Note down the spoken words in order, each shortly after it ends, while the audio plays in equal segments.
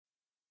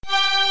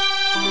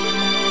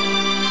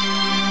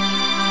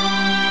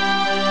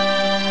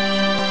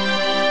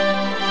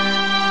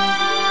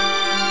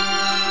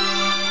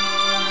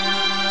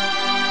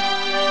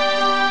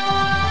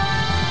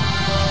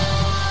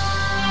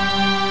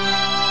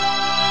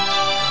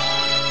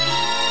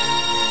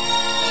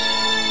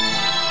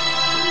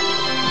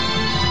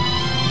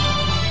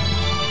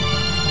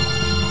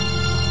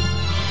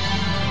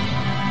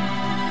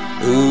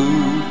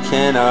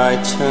I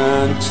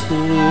turn to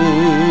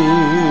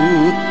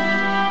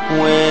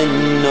when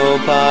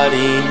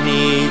nobody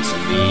needs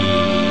me?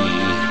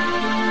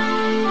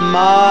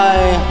 My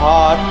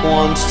heart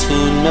wants to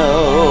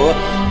know,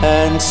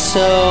 and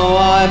so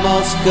I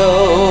must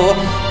go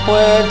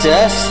where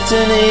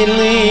destiny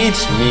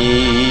leads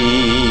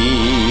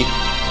me,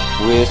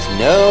 with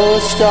no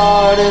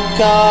star to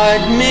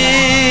guide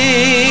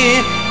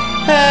me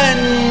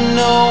and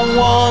no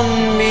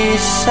one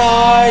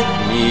beside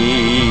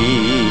me.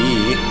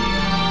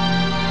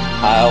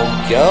 I'll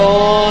go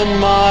on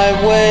my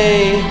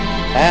way,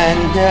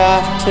 and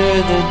after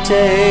the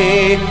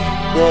day,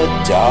 the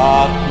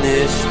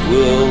darkness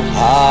will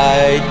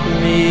hide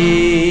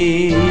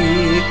me.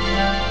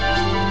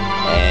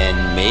 And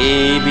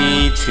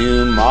maybe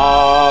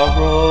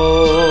tomorrow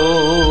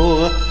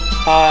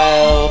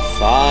I'll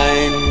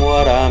find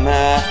what I'm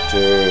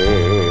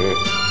after.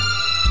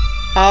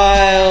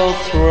 I'll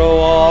throw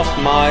off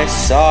my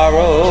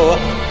sorrow,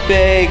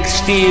 beg,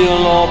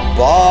 steal, or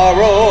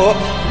borrow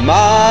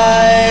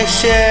my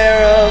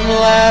share of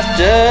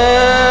laughter.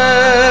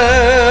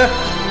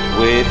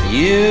 With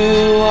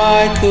you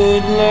I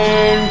could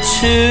learn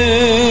to,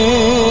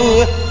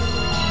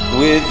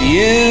 with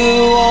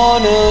you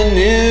on a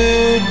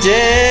new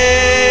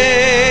day.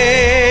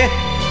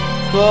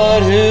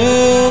 But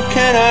who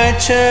can I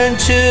turn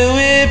to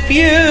if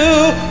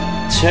you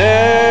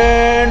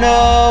turn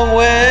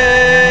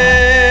away?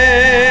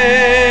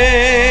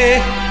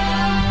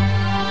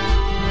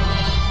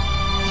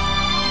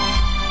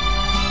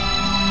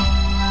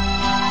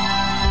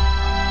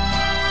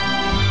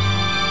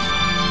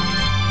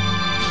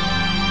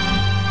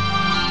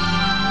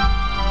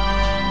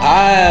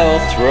 I'll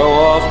throw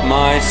off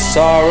my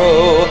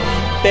sorrow,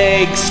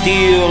 beg,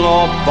 steal,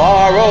 or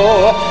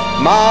borrow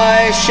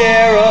my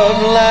share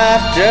of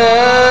laughter.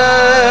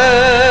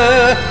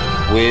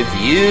 With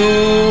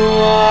you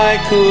I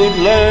could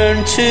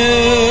learn to,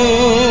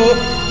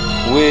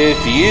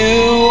 with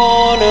you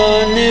on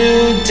a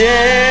new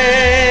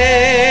day.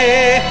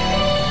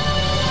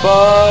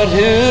 But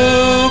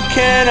who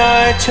can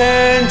I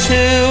turn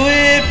to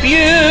if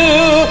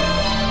you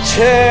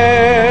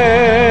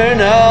turn